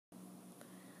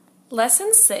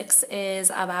Lesson 6 is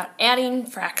about adding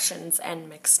fractions and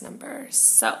mixed numbers.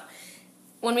 So,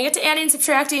 when we get to adding and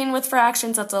subtracting with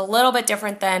fractions, that's a little bit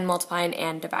different than multiplying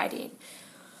and dividing.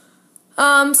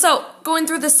 So, going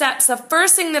through the steps, the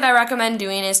first thing that I recommend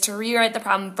doing is to rewrite the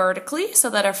problem vertically so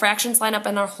that our fractions line up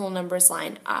and our whole numbers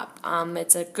line up.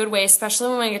 It's a good way, especially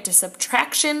when we get to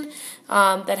subtraction,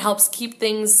 that helps keep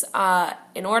things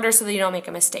in order so that you don't make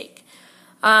a mistake.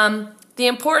 The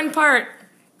important part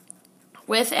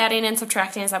with adding and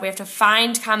subtracting is that we have to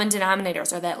find common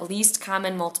denominators, or that least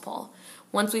common multiple.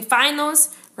 Once we find those,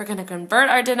 we're going to convert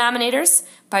our denominators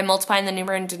by multiplying the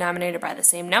numerator and denominator by the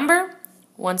same number.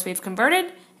 Once we've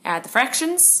converted, add the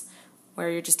fractions, where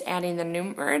you're just adding the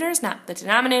numerators, not the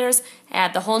denominators,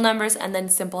 add the whole numbers, and then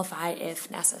simplify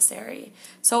if necessary.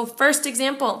 So first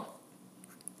example,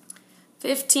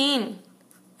 15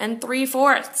 and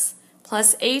 3/4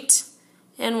 plus 8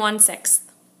 and 1/6.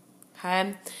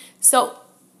 Okay, so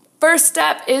first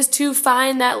step is to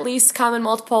find that least common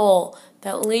multiple,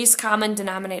 that least common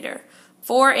denominator.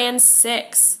 4 and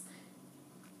 6.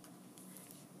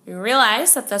 You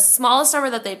realize that the smallest number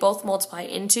that they both multiply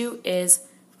into is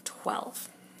 12.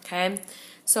 Okay,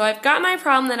 so I've got my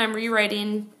problem that I'm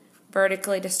rewriting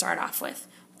vertically to start off with.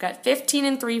 I've got 15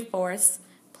 and 3/4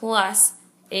 plus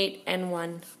 8 and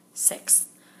 1/6.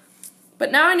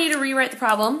 But now I need to rewrite the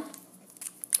problem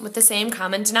with the same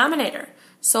common denominator.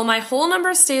 So my whole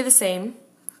numbers stay the same,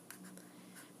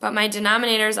 but my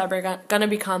denominators are going to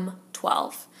become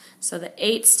 12. So the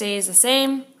 8 stays the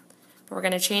same, but we're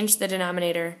going to change the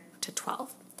denominator to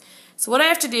 12. So what I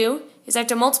have to do is I have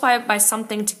to multiply it by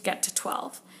something to get to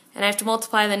 12. And I have to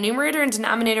multiply the numerator and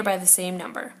denominator by the same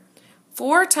number.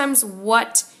 4 times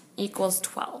what equals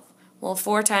 12? Well,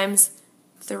 4 times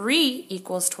 3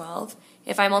 equals 12.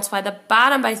 If I multiply the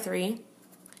bottom by 3,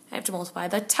 I have to multiply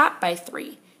the top by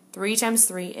 3. 3 times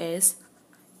 3 is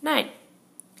 9.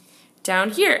 Down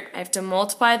here, I have to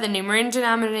multiply the numerator and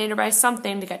denominator by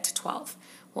something to get to 12.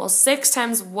 Well, 6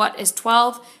 times what is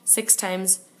 12? 6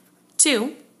 times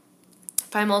 2.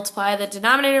 If I multiply the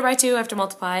denominator by 2, I have to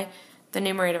multiply the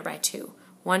numerator by 2.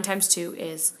 1 times 2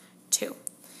 is 2.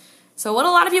 So what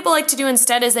a lot of people like to do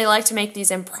instead is they like to make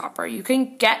these improper. You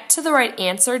can get to the right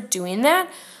answer doing that,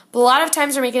 but a lot of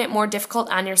times you're making it more difficult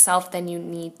on yourself than you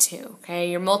need to. Okay,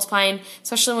 you're multiplying,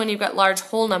 especially when you've got large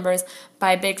whole numbers,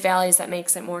 by big values. That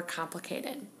makes it more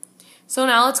complicated. So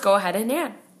now let's go ahead and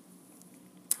add.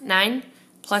 9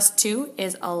 plus 2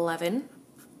 is 11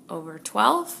 over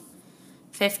 12.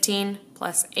 15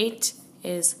 plus 8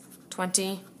 is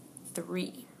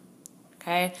 23.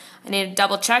 Okay, I need to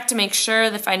double check to make sure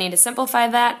that if I need to simplify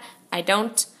that, I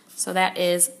don't. So that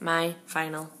is my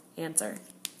final answer.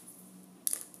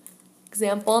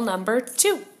 Example number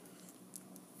 2.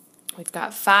 We've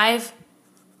got 5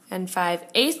 and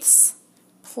 5/8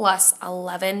 plus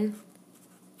 11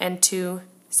 and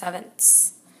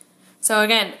 2/7. So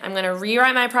again, I'm going to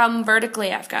rewrite my problem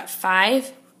vertically. I've got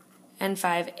 5 and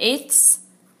 5/8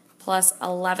 plus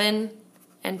 11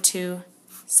 and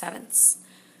 2/7.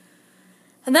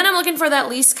 And then I'm looking for that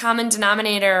least common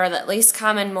denominator, or that least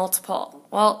common multiple.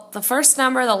 Well, the first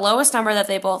number, the lowest number that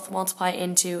they both multiply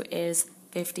into is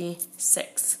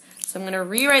 56. So I'm going to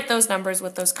rewrite those numbers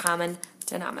with those common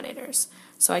denominators.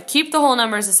 So I keep the whole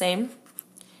numbers the same,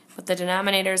 but the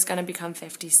denominator is going to become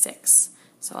 56.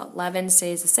 So 11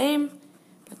 stays the same,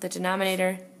 but the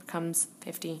denominator becomes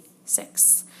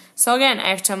 56. So again, I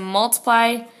have to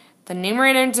multiply the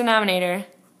numerator and denominator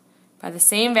by the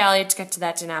same value to get to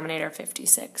that denominator of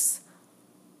 56.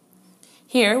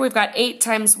 Here we've got 8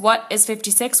 times what is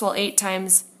 56? Well, 8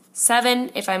 times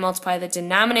 7. If I multiply the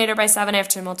denominator by 7, I have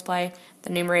to multiply the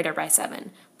numerator by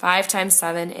 7. 5 times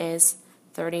 7 is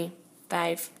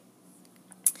 35.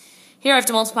 Here I have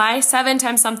to multiply 7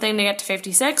 times something to get to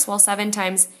 56. Well, 7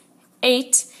 times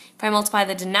 8. If I multiply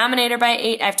the denominator by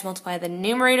 8, I have to multiply the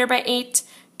numerator by 8.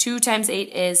 2 times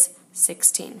 8 is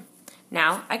 16.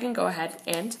 Now I can go ahead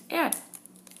and add.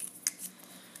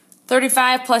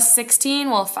 35 plus 16,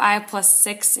 well, 5 plus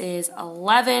 6 is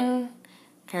 11.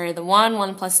 Carry the 1.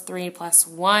 1 plus 3 plus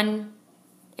 1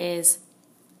 is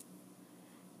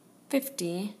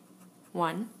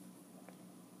 51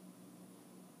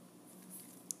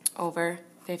 over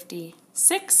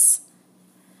 56.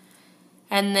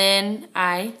 And then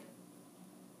I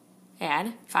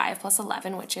add 5 plus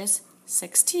 11, which is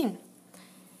 16.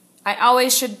 I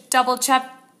always should double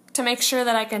check to make sure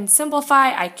that I can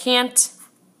simplify. I can't.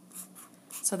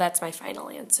 So that's my final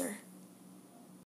answer.